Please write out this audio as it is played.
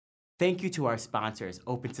Thank you to our sponsors,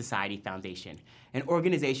 Open Society Foundation, an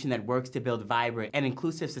organization that works to build vibrant and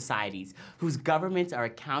inclusive societies whose governments are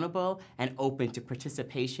accountable and open to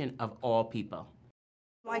participation of all people.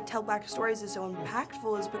 Why Tell Black Stories is so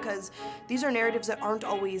impactful is because these are narratives that aren't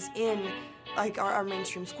always in like our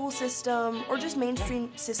mainstream school system or just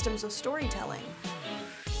mainstream systems of storytelling.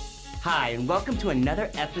 Hi, and welcome to another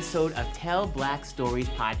episode of Tell Black Stories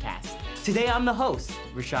podcast. Today I'm the host,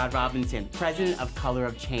 Rashad Robinson, president of Color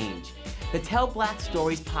of Change. The Tell Black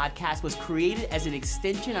Stories podcast was created as an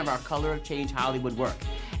extension of our Color of Change Hollywood work,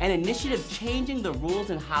 an initiative changing the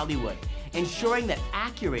rules in Hollywood, ensuring that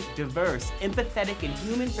accurate, diverse, empathetic, and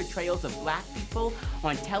human portrayals of Black people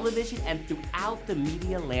on television and throughout the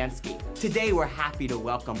media landscape. Today, we're happy to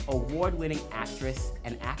welcome award-winning actress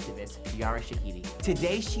and activist, Yara Shahidi.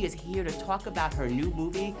 Today, she is here to talk about her new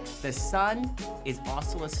movie, The Sun Is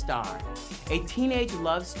Also a Star, a teenage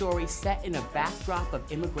love story set in a backdrop of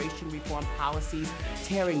immigration reform policies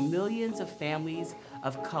tearing millions of families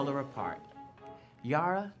of color apart.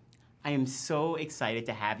 Yara, I am so excited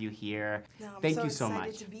to have you here. Thank you so much. I'm so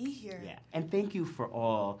excited to be here. Yeah, and thank you for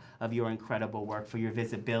all of your incredible work, for your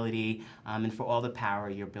visibility, and for all the power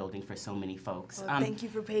you're building for so many folks. Well, thank you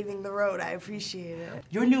for paving the road. I appreciate it.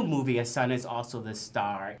 Your new movie, A Sun Is Also the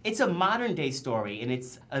Star, it's a modern-day story, and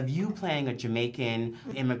it's of you playing a Jamaican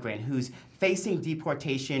immigrant who's facing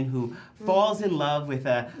deportation, who falls in love with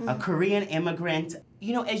a Korean immigrant.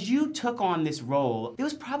 You know, as you took on this role, there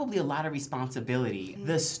was probably a lot of responsibility.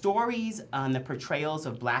 The stories and the portrayals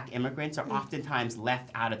of Black immigrants are oftentimes left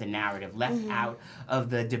out of the narrative, left out of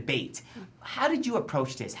the debate. How did you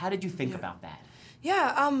approach this? How did you think about that?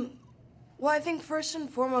 Yeah, well, I think first and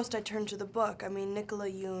foremost, I turned to the book. I mean, Nicola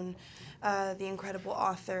Yoon, the incredible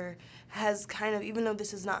author, has kind of, even though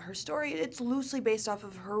this is not her story, it's loosely based off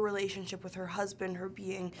of her relationship with her husband, her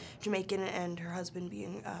being Jamaican and her husband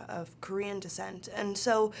being of Korean descent. And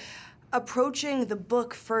so approaching the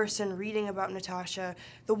book first and reading about Natasha,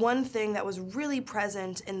 the one thing that was really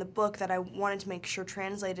present in the book that I wanted to make sure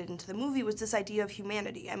translated into the movie was this idea of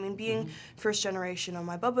humanity. I mean, being first generation on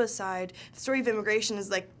my Bubba's side, the story of immigration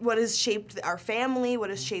is like what has shaped our family, what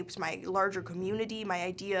has shaped my larger community, my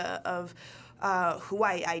idea of who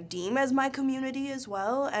I deem as my community as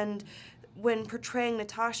well. And when portraying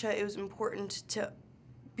Natasha, it was important to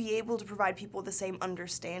be able to provide people the same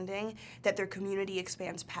understanding that their community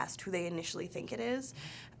expands past who they initially think it is.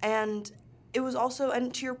 And it was also,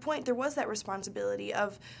 and to your point, there was that responsibility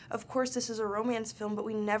of course this is a romance film, but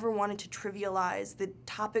we never wanted to trivialize the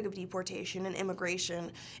topic of deportation and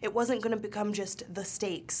immigration. It wasn't going to become just the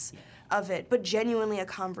stakes of it, but genuinely a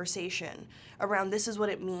conversation around this is what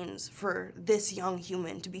it means for this young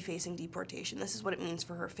human to be facing deportation. This is what it means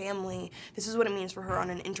for her family. This is what it means for her on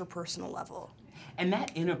an interpersonal level. And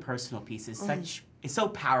that interpersonal piece is it's so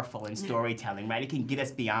powerful in storytelling, right? It can get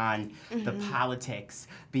us beyond the politics,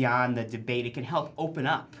 beyond the debate. It can help open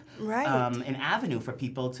up an avenue for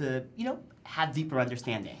people to, have deeper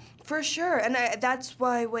understanding. For sure, and that's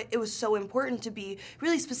why it was so important to be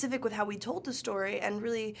really specific with how we told the story and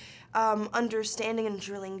really understanding and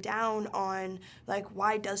drilling down on, like,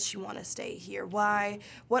 why does she want to stay here?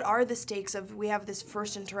 What are the stakes of, we have this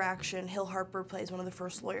first interaction, Hill Harper plays one of the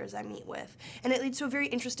first lawyers I meet with, and it leads to a very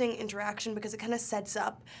interesting interaction because it kind of sets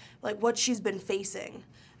up, like, what she's been facing.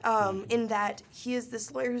 In that he is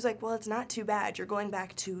this lawyer who's like, well, it's not too bad, you're going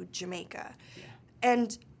back to Jamaica. Yeah.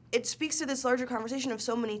 And it speaks to this larger conversation of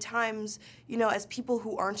so many times, as people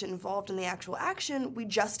who aren't involved in the actual action, we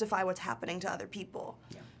justify what's happening to other people.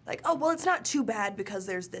 Yeah. Like, oh, well, it's not too bad because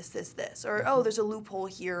there's this, or, oh, there's a loophole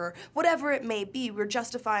here, or whatever it may be. We're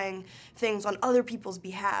justifying things on other people's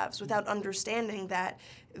behalves without understanding that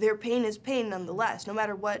their pain is pain nonetheless. No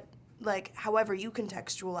matter what, however you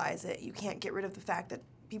contextualize it, you can't get rid of the fact that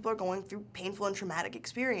people are going through painful and traumatic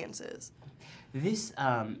experiences. This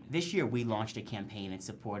year we launched a campaign in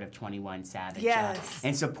support of 21 Savage. Yes.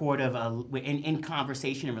 In support of, in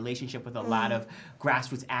conversation and relationship with a lot of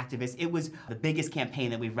grassroots activists. It was the biggest campaign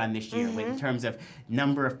that we've run this year in terms of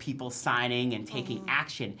number of people signing and taking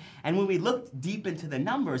action. And when we looked deep into the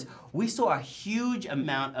numbers, we saw a huge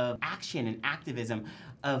amount of action and activism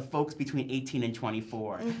of folks between 18 and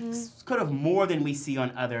 24. It's kind of more than we see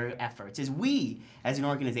on other efforts. As we, as an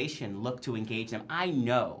organization, look to engage them, I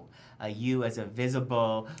know you as a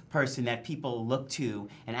visible person that people look to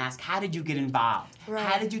and ask, how did you get involved? Right.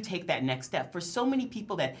 How did you take that next step? For so many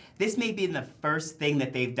people that this may be the first thing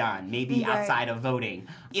that they've done, maybe outside of voting,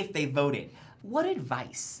 if they voted. What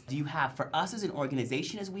advice do you have for us as an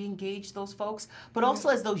organization as we engage those folks, but also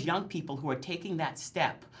as those young people who are taking that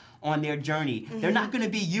step on their journey. They're not going to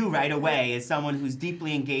be you right away as someone who's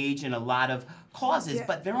deeply engaged in a lot of causes,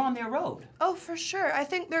 but they're on their road. Oh, for sure. I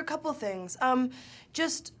think there are a couple things.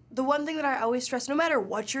 Just the one thing that I always stress, no matter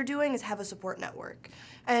what you're doing, is have a support network.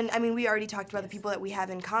 And I mean, we already talked about the people that we have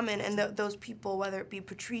in common, and those people, whether it be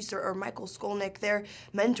Patrice or Michael Skolnick, they're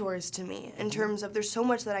mentors to me in terms of there's so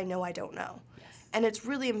much that I know I don't know. And it's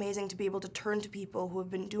really amazing to be able to turn to people who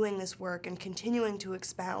have been doing this work and continuing to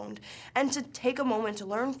expound and to take a moment to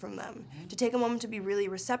learn from them, to take a moment to be really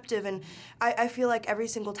receptive. And I feel like every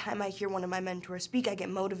single time I hear one of my mentors speak, I get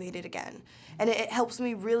motivated again. And it helps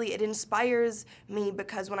me really, it inspires me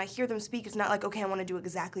because when I hear them speak, it's not like, okay, I want to do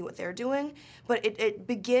exactly what they're doing, but it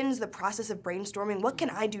begins the process of brainstorming, what can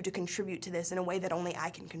I do to contribute to this in a way that only I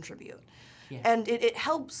can contribute? Yeah. And it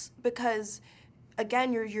helps because,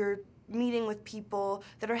 again, you're meeting with people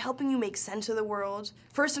that are helping you make sense of the world.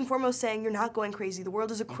 First and foremost, saying you're not going crazy. The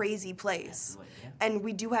world is a crazy place. And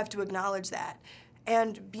we do have to acknowledge that.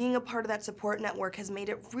 And being a part of that support network has made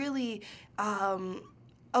it really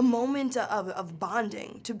a moment of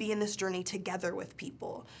bonding to be in this journey together with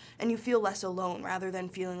people. And you feel less alone rather than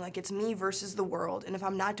feeling like it's me versus the world. And if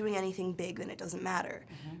I'm not doing anything big, then it doesn't matter.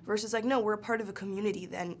 Versus like, no, we're a part of a community.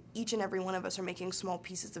 Then each and every one of us are making small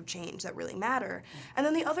pieces of change that really matter. And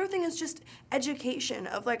then the other thing is just education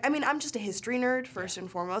of like, I mean, I'm just a history nerd first and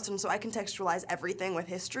foremost. And so I contextualize everything with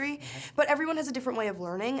history. But everyone has a different way of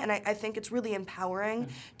learning. And I think it's really empowering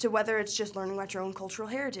to whether it's just learning about your own cultural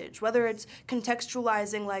heritage, whether it's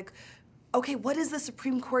contextualizing like, okay, what is the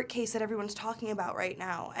Supreme Court case that everyone's talking about right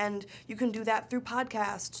now? And you can do that through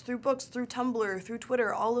podcasts, through books, through Tumblr, through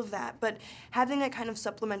Twitter, all of that. But having a kind of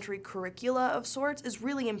supplementary curricula of sorts is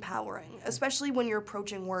really empowering, especially when you're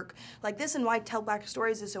approaching work like this. And why Tell Black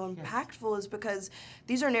Stories is so impactful is because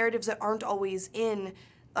these are narratives that aren't always in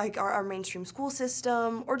like our mainstream school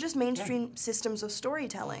system or just mainstream systems of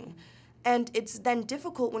storytelling. And it's then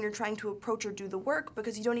difficult when you're trying to approach or do the work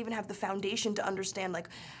because you don't even have the foundation to understand, like,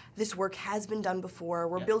 this work has been done before.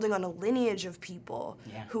 We're building on a lineage of people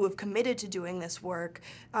who have committed to doing this work.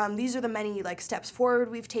 These are the many, like, steps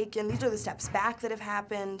forward we've taken. These are the steps back that have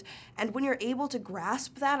happened. And when you're able to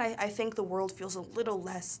grasp that, I think the world feels a little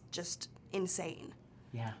less just insane.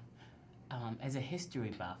 Yeah. As a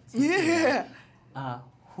history buff,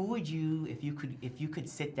 who would you, if you could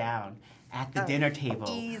sit down at the dinner table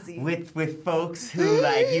with folks who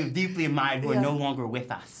like you deeply admired who are no longer with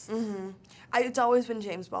us? It's always been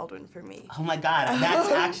James Baldwin for me. Oh my God, that's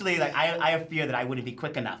actually like I have fear that I wouldn't be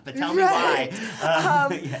quick enough. But tell me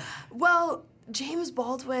why. Well, James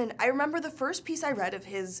Baldwin. I remember the first piece I read of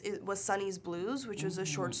his was Sonny's Blues, which was a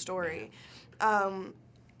short story,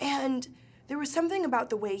 and there was something about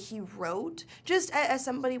the way he wrote, just as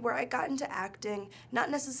somebody where I got into acting,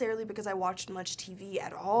 not necessarily because I watched much TV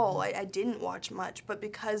at all, I didn't watch much, but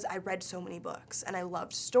because I read so many books and I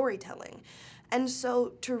loved storytelling. And so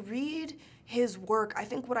to read his work, I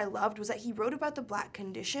think what I loved was that he wrote about the Black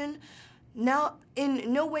condition, now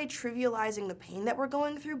in no way trivializing the pain that we're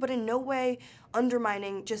going through, but in no way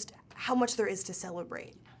undermining just how much there is to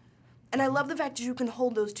celebrate. And I love the fact that you can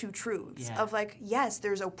hold those two truths of like, yes,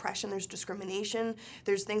 there's oppression, there's discrimination,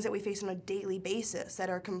 there's things that we face on a daily basis that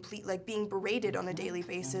are complete, like being berated on a daily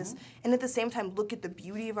basis. And at the same time, look at the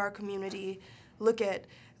beauty of our community, look at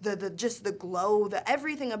the just the glow,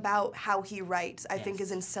 everything about how he writes, I think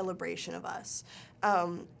is in celebration of us.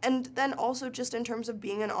 And then also just in terms of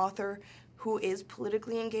being an author who is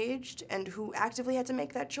politically engaged and who actively had to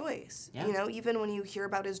make that choice. You know, even when you hear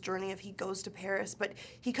about his journey of he goes to Paris, but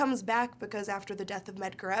he comes back because after the death of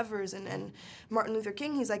Medgar Evers and Martin Luther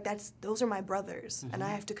King, he's like, those are my brothers, and I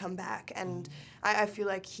have to come back. And I feel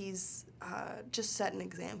like he's just set an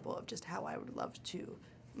example of just how I would love to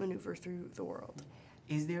maneuver through the world.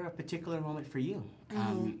 Is there a particular moment for you?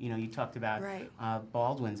 You know, you talked about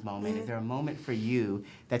Baldwin's moment. Is there a moment for you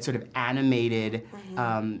that sort of animated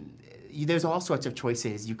there's all sorts of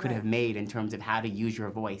choices you could have made in terms of how to use your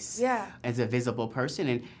voice as a visible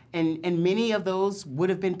person. And many of those would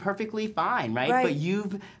have been perfectly fine, right? But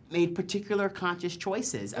you've made particular conscious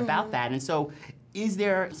choices about that. And so is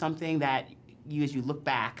there something that you, as you look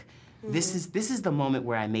back, this is the moment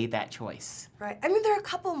where I made that choice? Right. I mean, there are a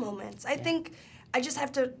couple moments. I think I just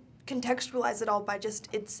have to contextualize it all by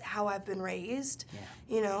it's how I've been raised.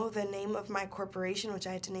 You know, the name of my corporation, which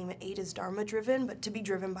I had to name it 8, is Dharma Driven, but to be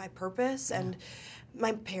driven by purpose. And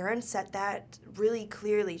my parents set that really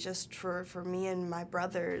clearly just for me and my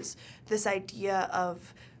brothers, this idea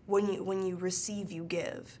of when you receive, you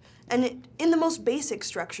give. And in the most basic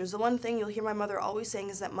structures, the one thing you'll hear my mother always saying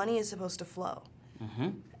is that money is supposed to flow.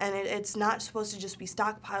 And it's not supposed to just be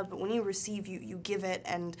stockpiled, but when you receive, you give it.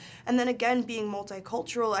 And then again, being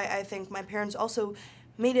multicultural, I think my parents also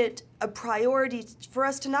made it a priority for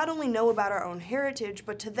us to not only know about our own heritage,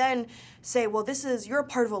 but to then say, well, you're a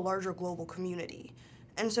part of a larger global community.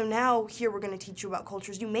 And so now here we're going to teach you about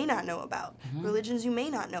cultures you may not know about, religions you may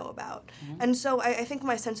not know about. And so I think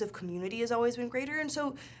my sense of community has always been greater. And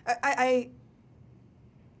so I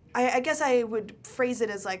guess I would phrase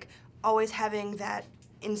it as like always having that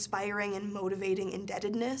inspiring and motivating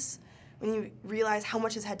indebtedness. When you realize how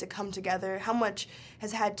much has had to come together, how much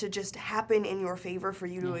has had to just happen in your favor for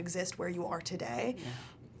you to exist where you are today,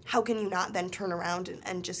 how can you not then turn around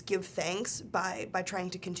and just give thanks by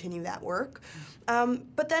trying to continue that work?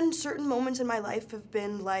 But then certain moments in my life have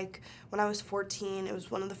been like when I was 14, it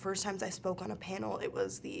was one of the first times I spoke on a panel. It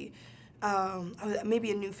was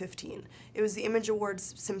maybe a new 15. It was the Image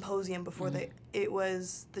Awards symposium before it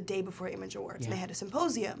was the day before Image Awards, and they had a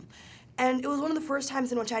symposium. And it was one of the first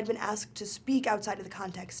times in which I'd been asked to speak outside of the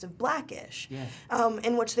context of Blackish,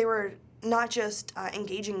 in which they were not just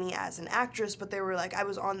engaging me as an actress, but they were like, I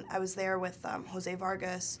was there with Jose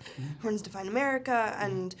Vargas, who runs Define America,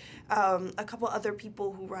 and a couple other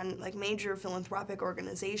people who run like major philanthropic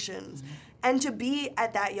organizations. And to be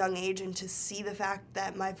at that young age and to see the fact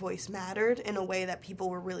that my voice mattered in a way that people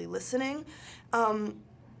were really listening,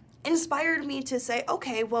 inspired me to say,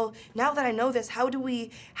 okay, well, now that I know this, how do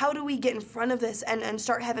we get in front of this and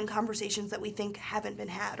start having conversations that we think haven't been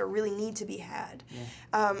had or really need to be had?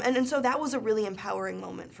 And so that was a really empowering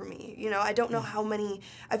moment for me. You know, I don't know how many,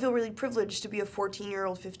 I feel really privileged to be a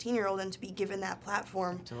 14-year-old, 15-year-old and to be given that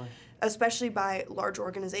platform. Especially by large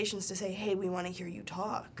organizations to say, hey, we want to hear you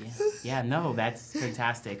talk. No, that's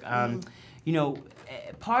fantastic. You know,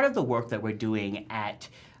 part of the work that we're doing at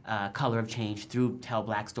Color of Change through Tell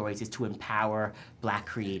Black Stories is to empower Black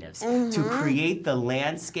creatives, to create the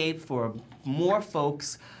landscape for more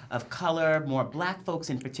folks of color, more Black folks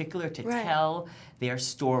in particular, to tell their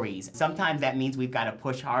stories. Sometimes that means we've got to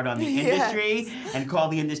push hard on the industry and call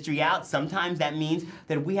the industry out. Sometimes that means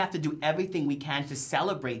that we have to do everything we can to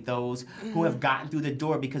celebrate those who have gotten through the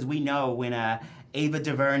door, because we know when Ava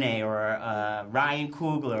DuVernay or Ryan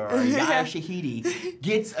Coogler or Yahya Shahidi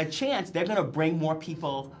gets a chance, they're going to bring more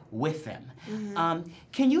people with them.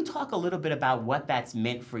 Can you talk a little bit about what that's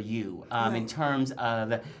meant for you in terms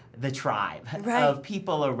of the tribe of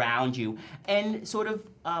people around you, and sort of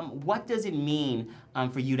what does it mean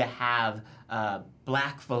for you to have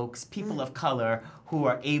Black folks, people of color, who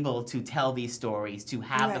are able to tell these stories, to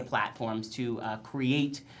have the platforms to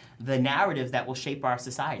create the narratives that will shape our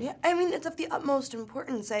society? Yeah, I mean, it's of the utmost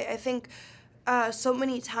importance. I think so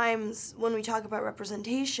many times when we talk about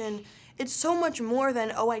representation, it's so much more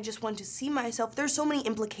than, oh, I just want to see myself. There's so many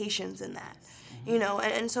implications in that, you know,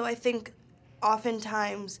 and so I think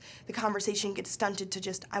oftentimes the conversation gets stunted to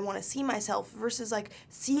just, I want to see myself, versus like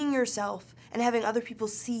seeing yourself and having other people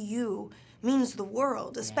see you means the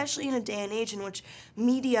world, especially in a day and age in which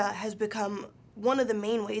media has become one of the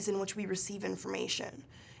main ways in which we receive information,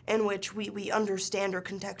 in which we understand or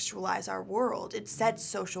contextualize our world. It sets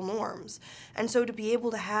social norms. And so to be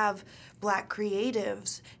able to have Black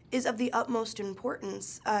creatives is of the utmost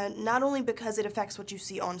importance, not only because it affects what you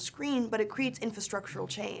see on screen, but it creates infrastructural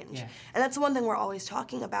change. And that's the one thing we're always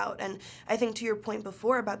talking about. And I think to your point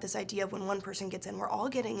before about this idea of when one person gets in, we're all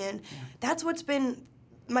getting in, that's what's been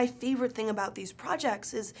my favorite thing about these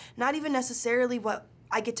projects, is not even necessarily what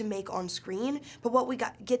I get to make on screen, but what we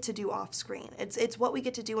get to do off screen. It's what we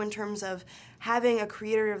get to do in terms of having a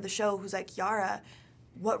creator of the show who's like, Yara,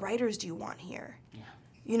 what writers do you want here?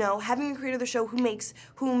 You know, having a creator of the show who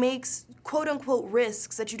makes quote unquote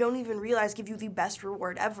risks that you don't even realize give you the best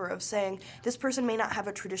reward ever, of saying, this person may not have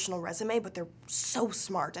a traditional resume, but they're so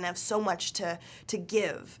smart and have so much to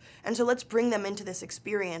give. And so let's bring them into this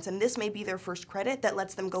experience, and this may be their first credit that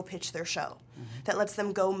lets them go pitch their show, that lets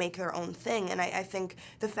them go make their own thing. And I think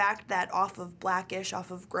the fact that off of Blackish,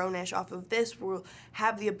 off of Grownish, off of this, we'll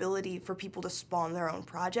have the ability for people to spawn their own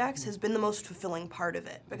projects has been the most fulfilling part of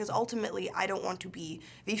it. Because ultimately, I don't want to be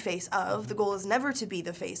the face of. The goal is never to be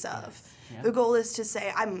the face of. The goal is to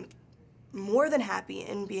say, I'm more than happy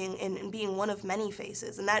in being one of many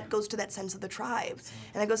faces. And that goes to that sense of the tribe.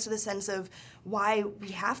 And that goes to the sense of why we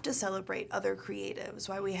have to celebrate other creatives,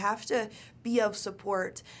 why we have to be of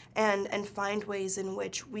support and find ways in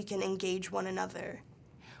which we can engage one another.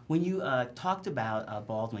 When you talked about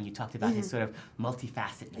Baldwin, you talked about his sort of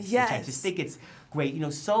multifacetedness, which I just think it's great. You know,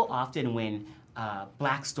 so often when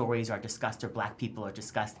Black stories are discussed or Black people are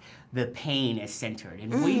discussed, the pain is centered.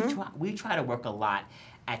 And we try to work a lot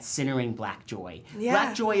at centering Black joy. Yeah.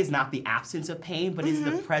 Black joy is not the absence of pain, but is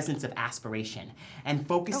the presence of aspiration. And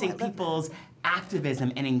focusing people's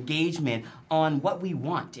activism and engagement on what we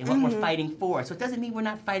want and what we're fighting for. So it doesn't mean we're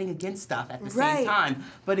not fighting against stuff at the same time,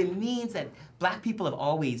 but it means that Black people have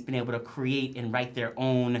always been able to create and write their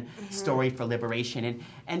own story for liberation.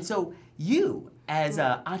 And so you, as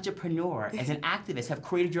an entrepreneur, as an activist, have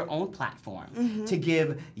created your own platform to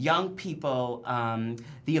give young people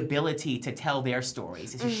the ability to tell their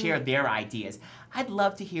stories, to share their ideas. I'd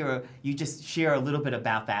love to hear you just share a little bit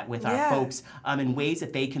about that with our folks in ways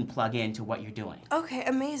that they can plug into what you're doing. Okay,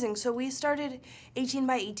 amazing. So we started 18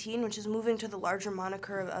 by 18, which is moving to the larger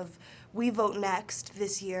moniker of We Vote Next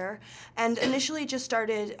this year, and initially just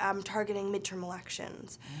started targeting midterm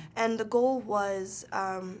elections. And the goal was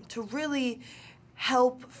to really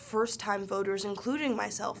help first-time voters, including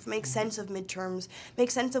myself, make sense of midterms,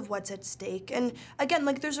 make sense of what's at stake. And again,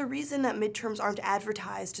 like, there's a reason that midterms aren't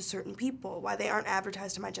advertised to certain people, why they aren't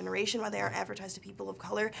advertised to my generation, why they aren't advertised to people of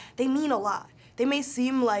color. They mean a lot. They may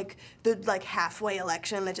seem like the halfway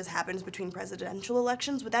election that just happens between presidential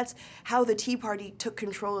elections, but that's how the Tea Party took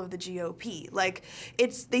control of the GOP. Like,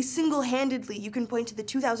 they single-handedly, you can point to the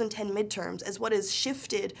 2010 midterms as what has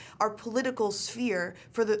shifted our political sphere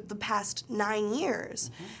for the past 9 years.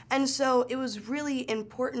 And so it was really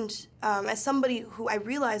important, as somebody who I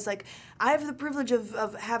realized, like, I have the privilege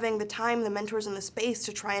of having the time, the mentors, and the space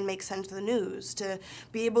to try and make sense of the news, to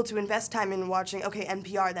be able to invest time in watching, okay,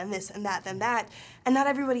 NPR, then this, and that, then that, and not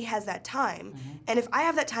everybody has that time. And if I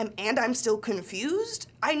have that time and I'm still confused,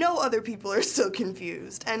 I know other people are still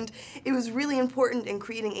confused. And it was really important in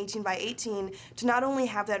creating 18 by 18 to not only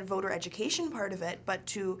have that voter education part of it, but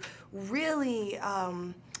to really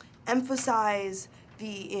emphasize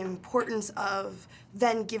the importance of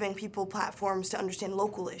then giving people platforms to understand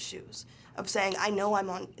local issues, of saying, I know I'm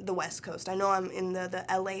on the West Coast, I know I'm in the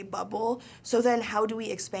LA bubble, so then how do we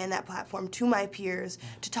expand that platform to my peers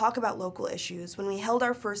to talk about local issues? When we held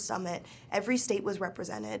our first summit, every state was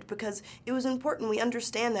represented because it was important. We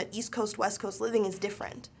understand that East Coast, West Coast living is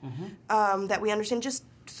different, that we understand just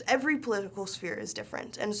every political sphere is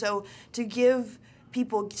different. And so to give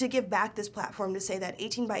back this platform to say that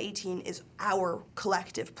 18 by 18 is our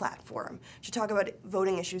collective platform to talk about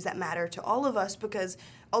voting issues that matter to all of us, because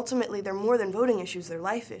ultimately they're more than voting issues, they're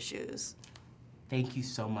life issues. Thank you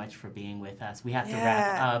so much for being with us. We have to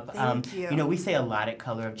wrap up. Thank you. You know, we say a lot at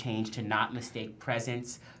Color of Change to not mistake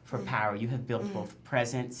presence for power. You have built both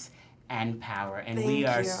presence and power, and we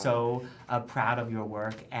are so proud of your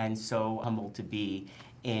work and so humbled to be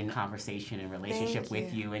in conversation and relationship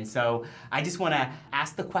with you. And so I just want to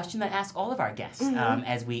ask the question that I ask all of our guests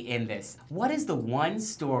as we end this. What is the one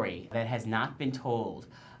story that has not been told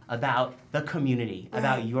about the community,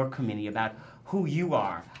 about your community, about who you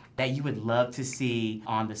are, that you would love to see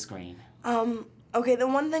on the screen? Okay, the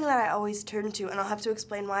one thing that I always turn to, and I'll have to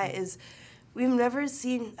explain why, is we've never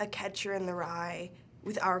seen A Catcher in the Rye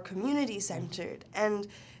with our community centered. And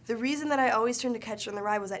the reason that I always turned to Catcher in the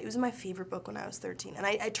Rye was that it was my favorite book when I was 13. And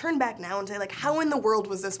I turn back now and say, like, how in the world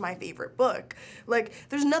was this my favorite book? Like,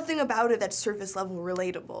 there's nothing about it that's surface level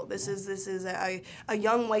relatable. This is a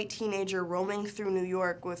young white teenager roaming through New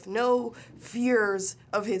York with no fears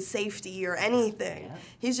of his safety or anything. Yeah.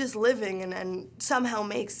 He's just living and somehow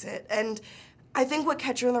makes it. And I think what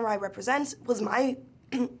Catcher in the Rye represents was my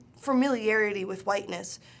familiarity with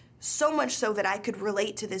whiteness, so much so that I could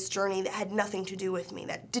relate to this journey that had nothing to do with me,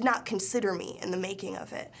 that did not consider me in the making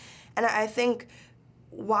of it. And I think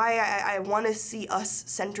why I want to see us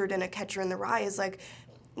centered in A Catcher in the Rye is, like,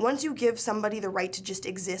 once you give somebody the right to just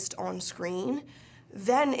exist on screen,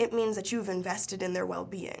 then it means that you've invested in their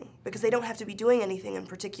well-being, because they don't have to be doing anything in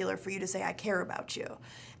particular for you to say, I care about you.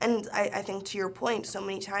 And I think, to your point, so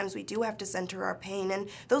many times we do have to center our pain, and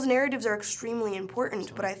those narratives are extremely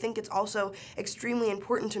important, but I think it's also extremely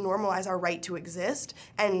important to normalize our right to exist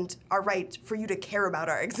and our right for you to care about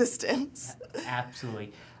our existence.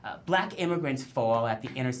 Absolutely. Black immigrants fall at the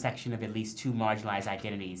intersection of at least two marginalized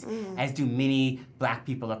identities, as do many Black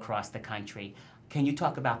people across the country. Can you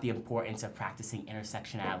talk about the importance of practicing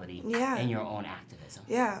intersectionality in your own activism?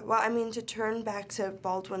 Yeah, well, I mean, to turn back to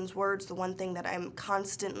Baldwin's words, the one thing that I'm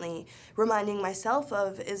constantly reminding myself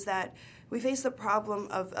of is that we face the problem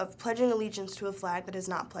of pledging allegiance to a flag that has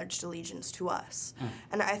not pledged allegiance to us.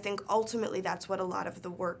 And I think ultimately that's what a lot of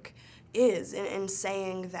the work is in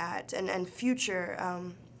saying that, and Future,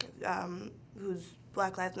 who's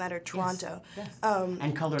Black Lives Matter Toronto. Yes.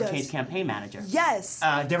 And Color of Change campaign manager. Yes.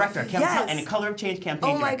 Director. Yes. And Color of Change campaign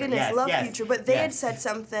director. Oh my goodness, love Future. But they had said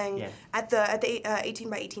something Yes. at the 18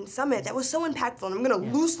 by 18 summit that was so impactful, and I'm going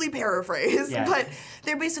to loosely paraphrase, but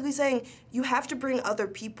they're basically saying you have to bring other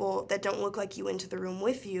people that don't look like you into the room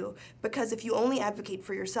with you, because if you only advocate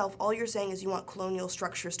for yourself, all you're saying is you want colonial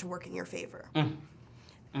structures to work in your favor.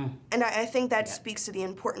 And I think that speaks to the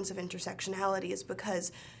importance of intersectionality, is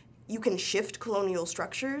because you can shift colonial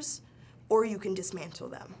structures or you can dismantle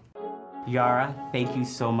them. Yara, thank you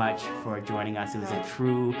so much for joining us. It was a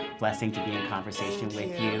true blessing to be in conversation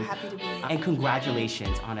with you. Happy to be here. And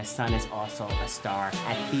congratulations on A Son Is Also a Star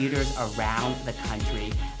at theaters around the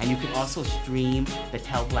country. And you can also stream the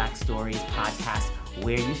Tell Black Stories podcast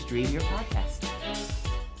where you stream your podcast.